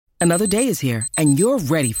Another day is here, and you're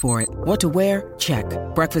ready for it. What to wear? Check.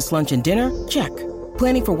 Breakfast, lunch, and dinner? Check.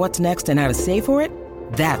 Planning for what's next and how to save for it?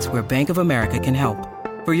 That's where Bank of America can help.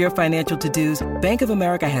 For your financial to-dos, Bank of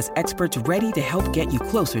America has experts ready to help get you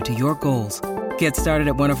closer to your goals. Get started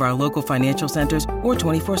at one of our local financial centers or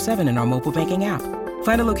 24/7 in our mobile banking app.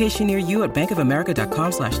 Find a location near you at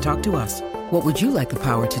bankofamerica.com/talktous. What would you like the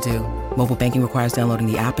power to do? Mobile banking requires downloading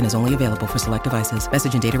the app and is only available for select devices.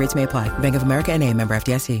 Message and data rates may apply. Bank of America N.A., member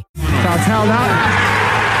FDIC. Foul's held out.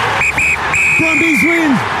 Brumbies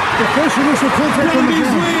win. The first initial contact.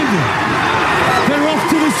 Brumbies win. They're off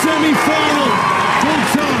to the semi-final.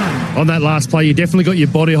 On that last play, you definitely got your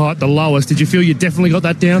body height the lowest. Did you feel you definitely got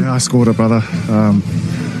that down? Yeah, I scored it, brother.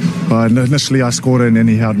 But initially I scored it and then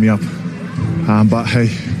he held me up. But hey,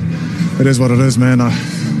 it is what it is, man.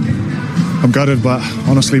 I'm gutted, but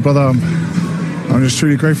honestly, brother, I'm just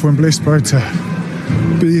truly grateful and blessed, bro, to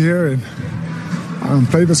be here and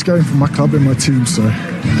play this game for my club and my team. So,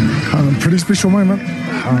 pretty special moment.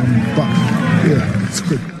 But yeah, it's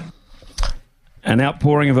good. An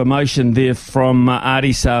outpouring of emotion there from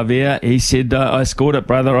Artie Savia. He said, I scored it,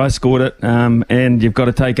 brother, I scored it. And you've got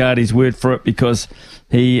to take Artie's word for it because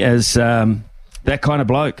he is that kind of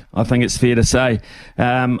bloke, I think it's fair to say.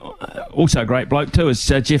 Also a great bloke too is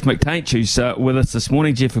Jeff McTainsh, who's with us this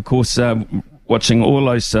morning. Jeff, of course, watching all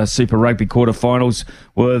those Super Rugby quarterfinals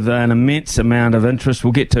with an immense amount of interest.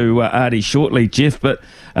 We'll get to Artie shortly, Jeff, but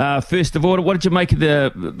first of all, what did you make of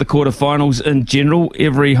the quarterfinals in general?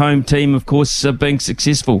 Every home team, of course, being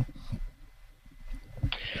successful.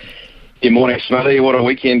 Good morning, Smithy. What a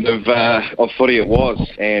weekend of footy it was,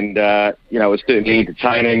 and it was certainly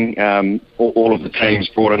entertaining. All of the teams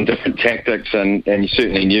brought in different tactics, and you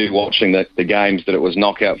certainly knew watching the games that it was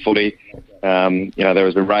knockout footy. There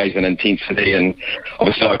was a raise in intensity, and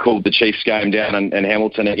obviously I called the Chiefs game down in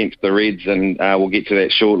Hamilton against the Reds, and we'll get to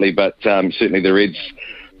that shortly. But certainly the Reds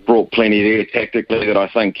brought plenty there tactically that I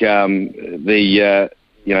think the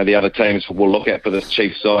other teams will look at for this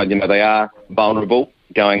Chiefs side. They are vulnerable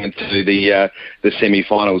going into the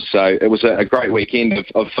semi-finals. So it was a great weekend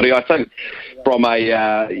of footy. I think from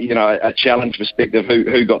a challenge perspective,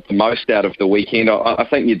 who got the most out of the weekend, I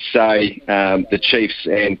think you'd say the Chiefs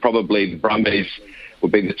and probably the Brumbies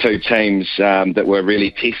would be the two teams that were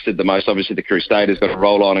really tested the most. Obviously the Crusaders got a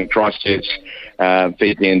roll on in Christchurch.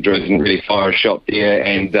 Fiji and Drew didn't really fire a shot there,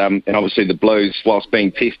 and obviously the Blues, whilst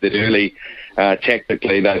being tested early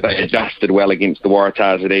tactically, they adjusted well against the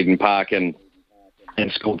Waratahs at Eden Park and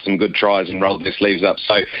scored some good tries and rolled their sleeves up.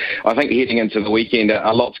 So I think heading into the weekend,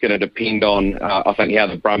 a lot's going to depend on, I think, how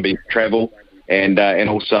the Brumbies travel and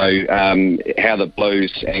also how the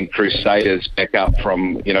Blues and Crusaders back up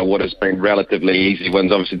from, what has been relatively easy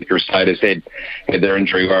wins. Obviously the Crusaders had their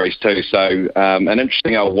injury worries too. So an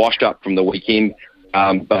interesting old washed up from the weekend,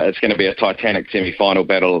 but it's going to be a titanic semi-final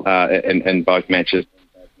battle in both matches.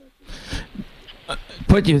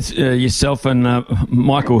 Put yourself in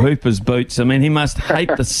Michael Hooper's boots. I mean, he must hate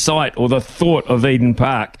the sight or the thought of Eden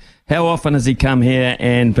Park. How often has he come here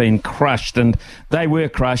and been crushed? And they were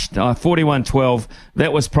crushed. 41-12,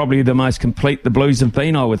 that was probably the most complete the Blues have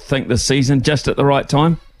been, I would think, this season, just at the right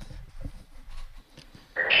time.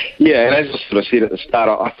 Yeah, and as I sort of said at the start,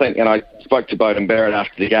 I think, and I spoke to Beauden Barrett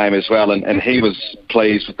after the game as well, and he was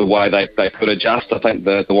pleased with the way they could adjust. I think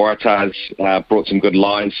the Waratahs brought some good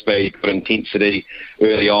line speed, good intensity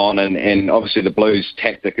early on, and obviously the Blues'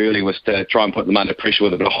 tactic early was to try and put them under pressure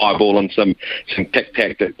with a bit of high ball and some tick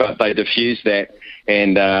tactic, but they diffused that,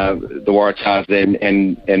 and the Waratahs then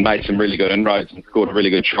and made some really good inroads and scored a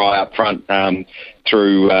really good try up front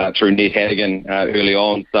through Ned Hannigan early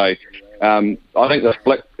on. So I think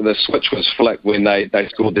the switch was flicked when they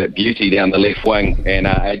scored that beauty down the left wing, and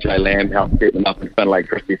AJ Lamb helped set them up, and Finlay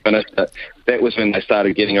Christie finished it. That was when they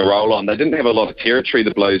started getting a roll on. They didn't have a lot of territory,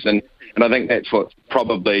 the Blues, and I think that's what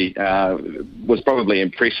probably was probably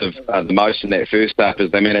impressive the most in that first half,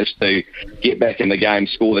 is they managed to get back in the game,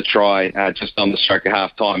 score the try just on the stroke of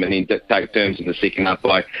half time, and then take turns in the second half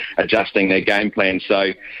by adjusting their game plan.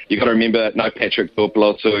 So you've got to remember, no Patrick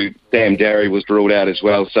Tuipulotu, Sam Darry was ruled out as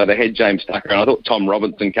well, so they had James Tucker, and I thought Tom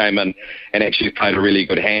Robinson came in and actually played a really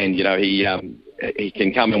good hand. He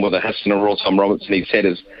can come in with a hiss and a roar. Tom Robinson, he's had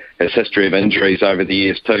his history of injuries over the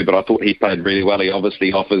years too, but I thought he played really well. He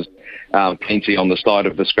obviously offers plenty on the side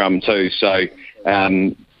of the scrum too. So,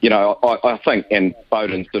 I think, and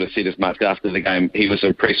Beauden sort of said as much after the game, he was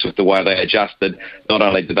impressed with the way they adjusted. Not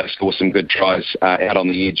only did they score some good tries out on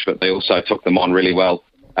the edge, but they also took them on really well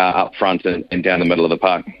up front and down the middle of the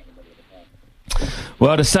park.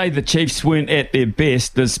 Well, to say the Chiefs weren't at their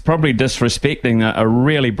best is probably disrespecting a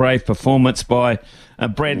really brave performance by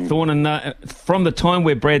Brad Thorne. And from the time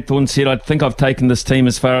where Brad Thorne said, I think I've taken this team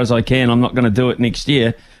as far as I can, I'm not going to do it next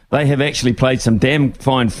year, they have actually played some damn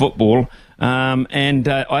fine football. And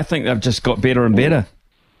I think they've just got better and better.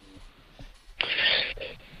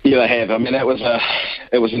 Yeah, they have. I mean, it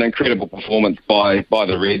was an incredible performance by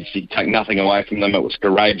the Reds. You take nothing away from them. It was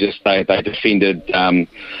courageous. They defended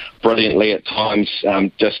brilliantly at times.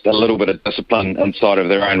 Just a little bit of discipline inside of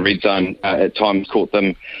their own red zone at times caught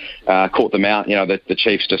them out. You know, the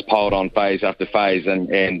Chiefs just piled on phase after phase, and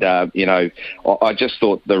you know, I just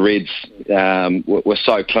thought the Reds were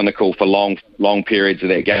so clinical for long periods of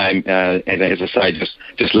that game, and as I say,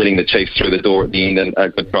 just letting the Chiefs through the door at the end, and a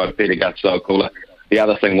good try, Peter Guts, so cooler. The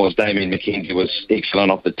other thing was Damien McKenzie was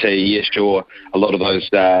excellent off the tee. Yeah, sure, a lot of those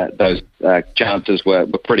chances were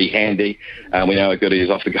pretty handy. We know how good he is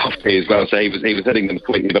off the golf tee as well, so he was hitting them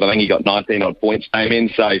quickly, but I think he got 19 odd points, Damien,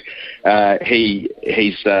 so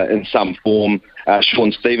he's in some form.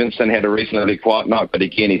 Sean Stevenson had a reasonably quiet night, but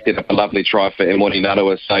again, he set up a lovely try for Emoni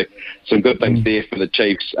Narawa. So some good things there for the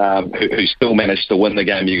Chiefs, who still managed to win the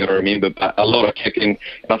game, you've got to remember. But a lot of kicking.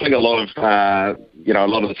 And I think a lot of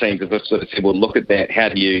the teams have sort of said, well, look at that. How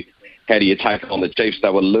do you take on the Chiefs? They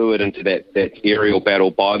were lured into that aerial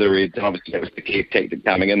battle by the Reds, and obviously that was the clear tactic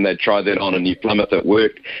coming in. They tried that on in New Plymouth, it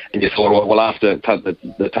worked, and you thought, well, after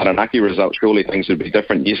the Taranaki result, surely things would be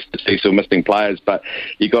different. Yes, the Chiefs were missing players, but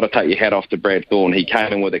you've got to take your hat off to Brad Thorne. He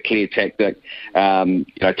came in with a clear tactic. Tate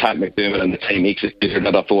McDermott and the team executed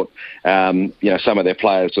it. I thought, some of their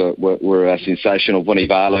players were sensational. Vinnie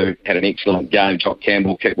Valu had an excellent game. Jock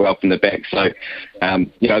Campbell kicked well from the back. So,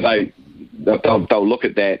 they'll look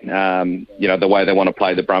at that, the way they want to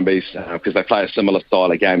play the Brumbies, because they play a similar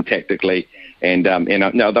style of game tactically, and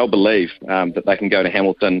they'll believe that they can go to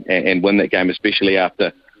Hamilton and win that game, especially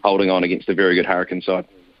after holding on against a very good Hurricane side.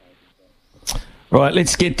 Right,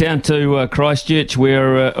 let's get down to Christchurch,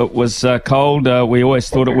 where it was cold. We always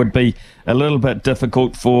thought it would be a little bit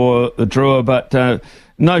difficult for the Drua, but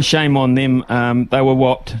no shame on them. They were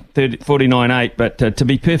whopped 49-8, but to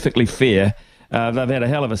be perfectly fair, they've had a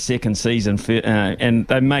hell of a second season, and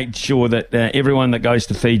they made sure that everyone that goes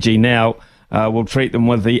to Fiji now will treat them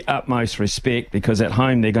with the utmost respect, because at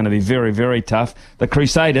home they're going to be very, very tough. The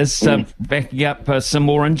Crusaders backing up some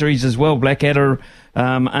more injuries as well. Blackadder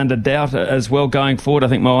under doubt as well going forward. I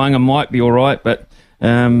think Moanga might be all right, but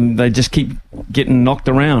they just keep getting knocked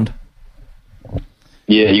around.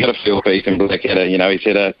 Yeah, you got to feel for Ethan Blackadder. He's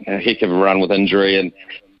had a heck of a run with injury, and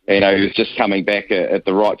he was just coming back at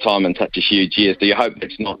the right time in such a huge year. So you hope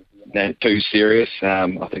it's not too serious.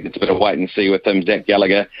 I think it's a bit of wait and see with him. Zach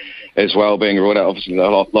Gallagher as well being ruled out. Obviously, they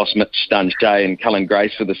lost Mitch Dunn-Jay and Cullen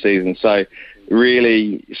Grace for the season. So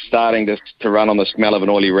really starting to run on the smell of an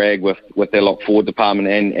oily rag with their lock forward department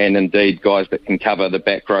and indeed guys that can cover the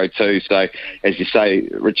back row too. So as you say,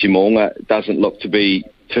 Richie Moonga doesn't look to be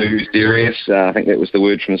too serious. I think that was the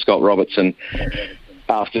word from Scott Robertson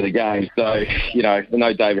after the game. So,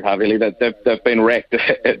 no David Havili. They've been racked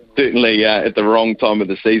certainly at the wrong time of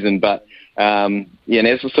the season. But, and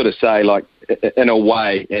as I sort of say, like, in a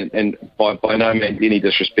way, and by no means any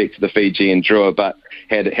disrespect to the Fijian Drua, but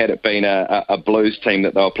had it been a Blues team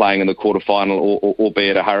that they were playing in the quarterfinal, or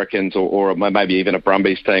albeit a Hurricanes, or maybe even a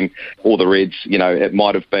Brumbies team, or the Reds, it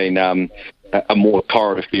might have been a more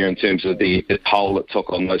torrid affair in terms of the toll it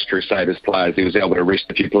took on those Crusaders players. He was able to rest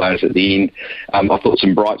a few players at the end. I thought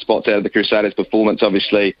some bright spots out of the Crusaders' performance.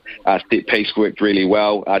 Obviously, set piece worked really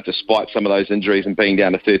well, despite some of those injuries and being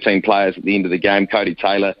down to 13 players at the end of the game. Cody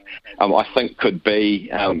Taylor, I think, could be...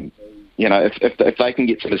 if they can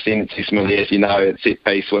get some ascendancy, Smithy, as at set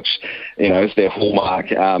piece, which, is their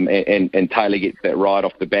hallmark, and Taylor gets that right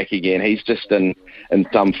off the back again, he's just in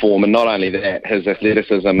some form. And not only that, his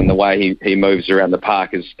athleticism and the way he moves around the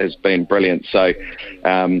park has been brilliant. So,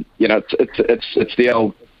 it's the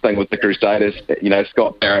old thing with the Crusaders.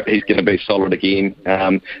 Scott Barrett, he's going to be solid again.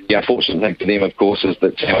 The unfortunate thing for them, of course, is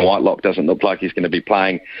that Sam Whitelock doesn't look like he's going to be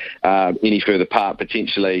playing any further part.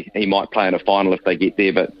 Potentially, he might play in a final if they get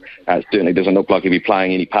there, but it certainly doesn't look like he'll be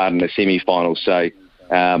playing any part in the semi-final. So,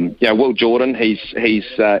 Will Jordan, he's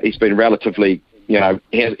been relatively...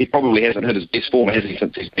 he probably hasn't hit his best form, has he,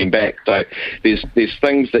 since he's been back. So there's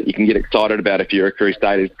things that you can get excited about if you're a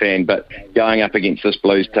Crusaders fan, but going up against this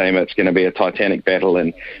Blues team, it's going to be a titanic battle,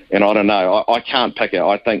 and I don't know. I can't pick it.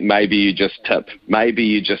 I think maybe you just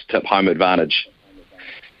tip home advantage.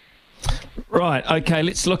 Right, okay,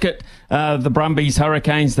 let's look at the Brumbies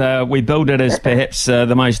Hurricanes. We billed it as perhaps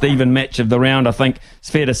the most even match of the round. I think it's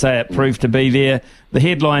fair to say it proved to be there. The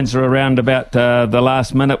headlines are around about the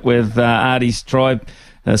last minute with Artie's try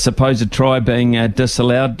supposed try being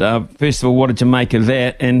disallowed. First of all, what did you make of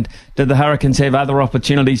that? And did the Hurricanes have other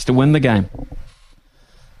opportunities to win the game?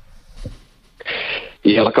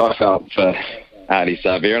 Yeah, look, I felt for Ardie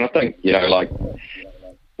Savea, and I think,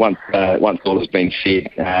 once all has been said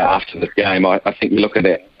after this game, I think you look at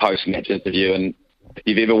that post-match interview, and if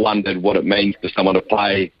you've ever wondered what it means for someone to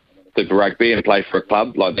play Super Rugby and play for a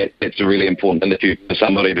club, like that's a really important interview for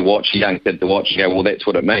somebody to watch, a young kid to watch and go, well, that's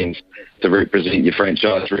what it means to represent your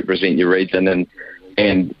franchise, represent your region, and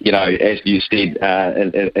as you said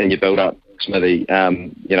in your build-up, Smithy,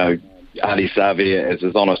 Ardie Savea is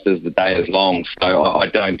as honest as the day is long, so I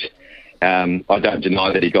don't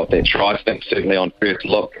deny that he got that try. I think certainly on first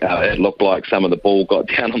look, it looked like some of the ball got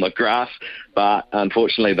down on the grass. But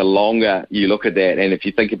unfortunately, the longer you look at that, and if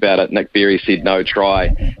you think about it, Nick Berry said no try.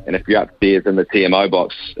 And if you're upstairs in the TMO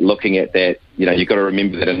box looking at that, you've got to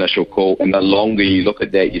remember that initial call. And the longer you look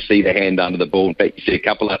at that, you see the hand under the ball. In fact, you see a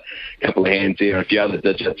couple of hands there and a few other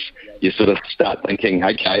digits. You sort of start thinking,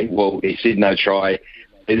 okay, well, he said no try.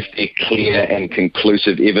 Is there clear and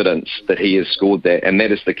conclusive evidence that he has scored that? And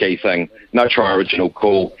that is the key thing. No try, original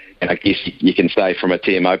call. And I guess you can say from a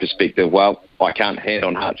TMO perspective, well, I can't hand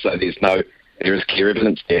on heart, so there is clear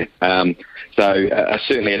evidence there.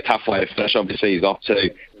 Certainly a tough way to finish. Obviously, he's off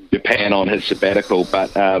to Japan on his sabbatical,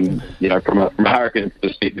 but from a Hurricanes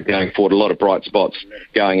perspective going forward, a lot of bright spots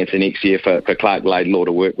going into next year for Clark Laidlaw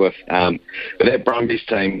to work with. But that Brumbies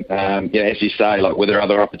team, as you say, were there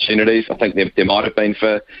other opportunities? I think there might have been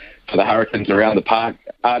for the Hurricanes around the park.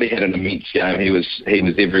 Ardie had an immense game. He was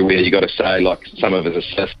everywhere, you got to say, some of his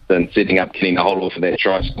assists and setting up Kenny Nahola for that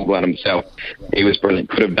try, scored one himself. He was brilliant.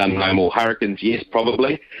 Could have done no more. Hurricanes, yes,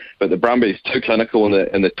 probably, but the Brumbies too clinical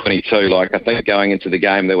in the 22. I think going into the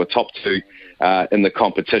game, they were top two in the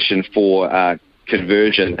competition for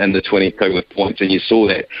conversion in the 22 with points, and you saw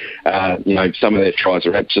that. Some of their tries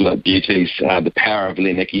are absolute beauties. The power of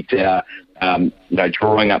Leniki Tau,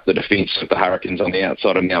 drawing up the defence of the Hurricanes on the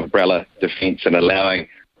outside of the umbrella defence and allowing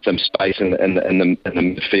some space in the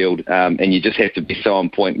midfield. And you just have to be so on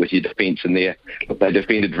point with your defence in there. Look, they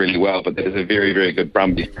defended really well, but that is a very, very good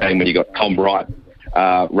Brumbies team when you got Tom Wright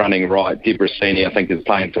running right. Debrasini, I think, is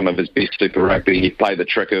playing some of his best Super Rugby. He played the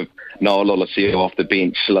trick of Noah Lolesio off the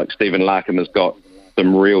bench. Look, Stephen Larkham has got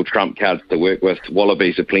some real trump cards to work with.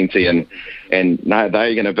 Wallabies are plenty, and no,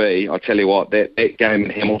 they're going to be, I tell you what, that game in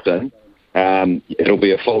Hamilton, it'll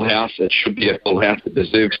be a full house. It should be a full house. It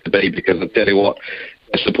deserves to be, because I tell you what,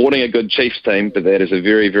 they're supporting a good Chiefs team, but that is a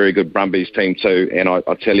very, very good Brumbies team too. And I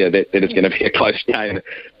tell you that is going to be a close game.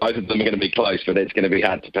 Both of them are going to be close, but that's going to be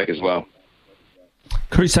hard to pick as well.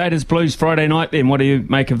 Crusaders Blues Friday night then. What do you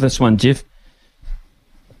make of this one, Jeff?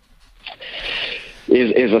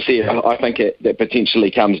 As I said, I think that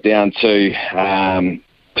potentially comes down to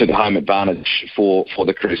the home advantage for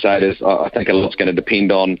the Crusaders. I think a lot's going to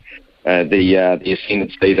depend on the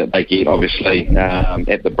ascendancy that they get, obviously,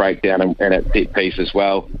 at the breakdown and at set piece as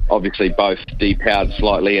well. Obviously, both depowered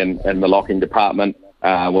slightly in the locking department,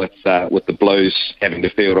 with the Blues having to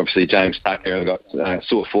field, obviously, James Tucker got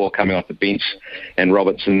sort 4 coming off the bench, and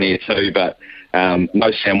Robertson there too, but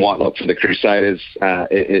no Sam Whitelock for the Crusaders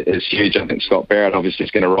is huge. I think Scott Barrett obviously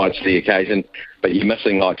is going to rise to the occasion, but you're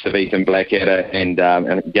missing likes of Ethan Blackadder, and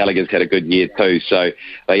Gallagher's had a good year too, so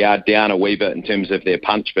they are down a wee bit in terms of their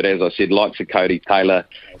punch, but as I said, likes of Cody Taylor,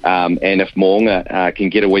 and if Moonga can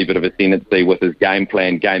get a wee bit of ascendancy with his game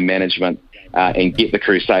plan, game management, and get the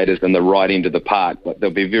Crusaders in the right end of the park, but they'll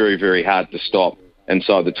be very, very hard to stop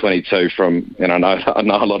inside the 22 from, and I know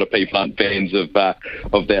a lot of people aren't fans of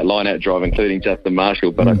that line-out drive, including Justin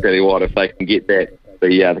Marshall, but I tell you what, if they can get that,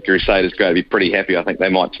 the Crusaders are going to be pretty happy. I think they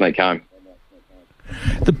might sneak home.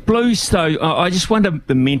 The Blues, though, I just wonder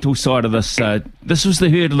the mental side of this. This was the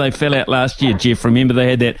hurdle they fell out last year, Jeff. Remember, they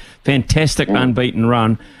had that fantastic unbeaten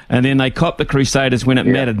run, and then they copped the Crusaders when it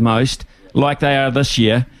mattered most, like they are this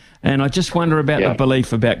year. And I just wonder about the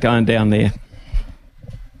belief about going down there.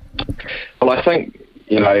 Well, I think,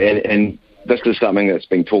 and this is something that's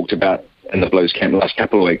been talked about in the Blues camp the last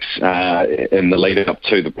couple of weeks in the lead up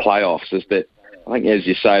to the playoffs, is that I think, as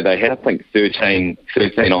you say, they had, I think, 13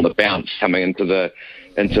 on the bounce coming into the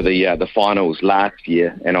finals last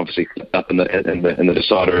year, and obviously slipped up in the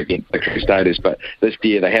decider against the Crusaders. But this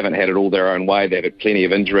year they haven't had it all their own way. They've had plenty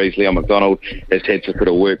of injuries. Leon McDonald has had to sort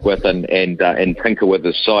of work with and tinker with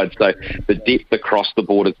his side. So the depth across the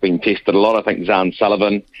board has been tested a lot. I think Zahn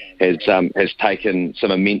Sullivan has taken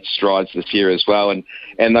some immense strides this year as well.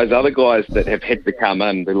 And those other guys that have had to come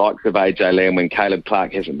in, the likes of AJ Lamb when Caleb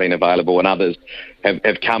Clark hasn't been available, and others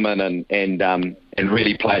have come in and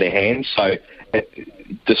really played a hand. So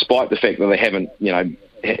despite the fact that they haven't,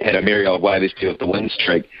 had a merry old way this year with the win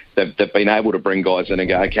streak. They've been able to bring guys in and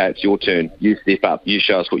go, okay, it's your turn. You step up. You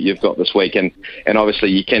show us what you've got this week. And obviously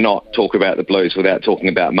you cannot talk about the Blues without talking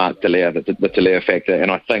about Mark Dallaire, the Dallaire factor.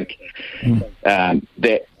 And I think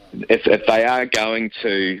that if they are going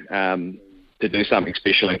to do something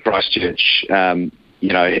special in Christchurch, you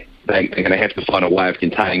know, they're going to have to find a way of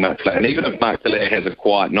containing Mark Dallaire. And even if Mark Dallaire has a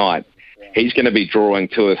quiet night, he's going to be drawing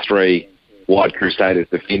 2 or 3 wide Crusaders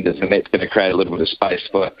defenders, and that's going to create a little bit of space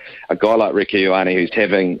for a guy like Ricky Ioane, who's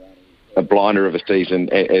having a blinder of a season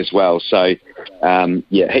as well. So,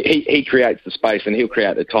 he creates the space and he'll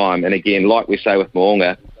create the time. And again, like we say with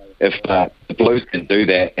Mo'unga, if the Blues can do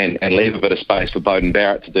that and leave a bit of space for Beauden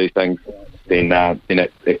Barrett to do things, then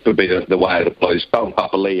it could be the way of the Blues. But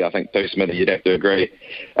Papa Lee, I think, too, Smithy, you'd have to agree,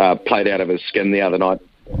 played out of his skin the other night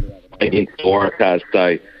against the Waratahs.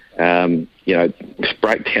 So,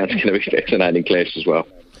 breakdown's going to be a fascinating clash as well.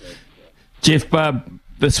 Jeff,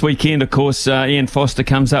 this weekend, of course, Ian Foster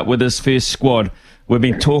comes up with his first squad. We've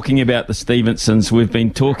been talking about the Stevensons. We've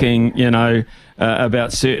been talking,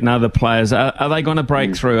 about certain other players. Are they going to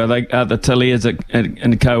break through? Are the Talias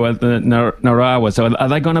and co, the Narawa? So are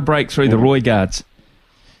they going to break through the Roy Guards?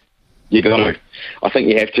 You got to. I think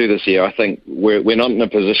you have to this year. I think we're not in a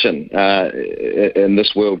position in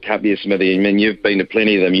this World Cup year, Smithy. I mean, you've been to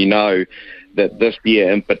plenty of them. You know that this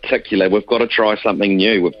year in particular, we've got to try something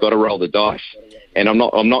new. We've got to roll the dice. And I'm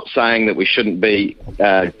not saying that we shouldn't be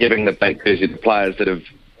giving the black jersey to players that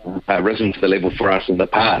have risen to the level for us in the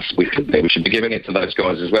past. We should be giving it to those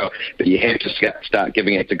guys as well. But you have to start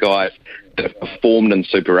giving it to guys that have performed in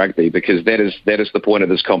Super Rugby, because that is the point of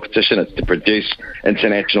this competition. It's to produce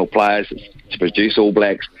international players, it's to produce All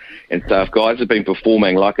Blacks. And so if guys have been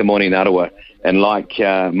performing like Amoni Narawa and like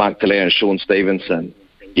Mark Dallaire and Sean Stevenson,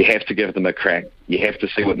 you have to give them a crack. You have to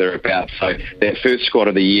see what they're about. So that first squad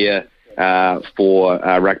of the year for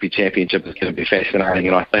Rugby Championship is going to be fascinating,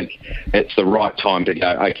 and I think it's the right time to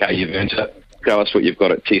go, okay, you've earned it, show us what you've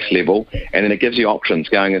got at test level, and then it gives you options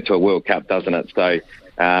going into a World Cup, doesn't it? So,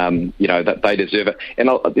 that they deserve it. And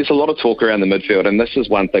there's a lot of talk around the midfield, and this is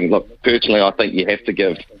one thing. Look, personally, I think you have to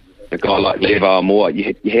give a guy like Levo more.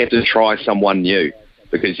 You have to try someone new.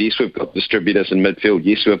 Because, yes, we've got distributors in midfield.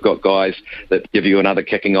 Yes, we've got guys that give you another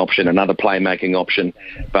kicking option, another playmaking option.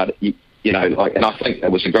 But, and I think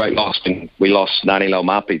it was a great loss when we lost Ngani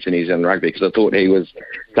Laumapi to New Zealand Rugby, because I thought he was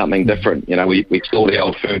something different. We saw the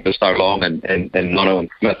old firm for so long, and Nono and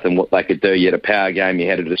Smith and what they could do. You had a power game, you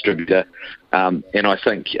had a distributor. And I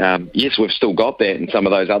think, yes, we've still got that in some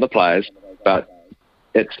of those other players, but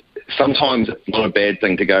sometimes it's not a bad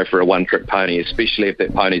thing to go for a one-trick pony, especially if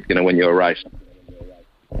that pony's going to win you a race.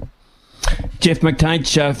 Jeff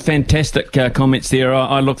McTainsh, fantastic comments there.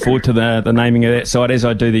 I look forward to the naming of that side as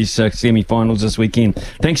I do these semi-finals this weekend.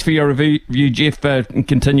 Thanks for your review, Jeff, and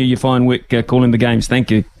continue your fine work calling the games.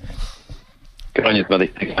 Thank you. Good on you, buddy.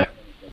 Thanks, mate.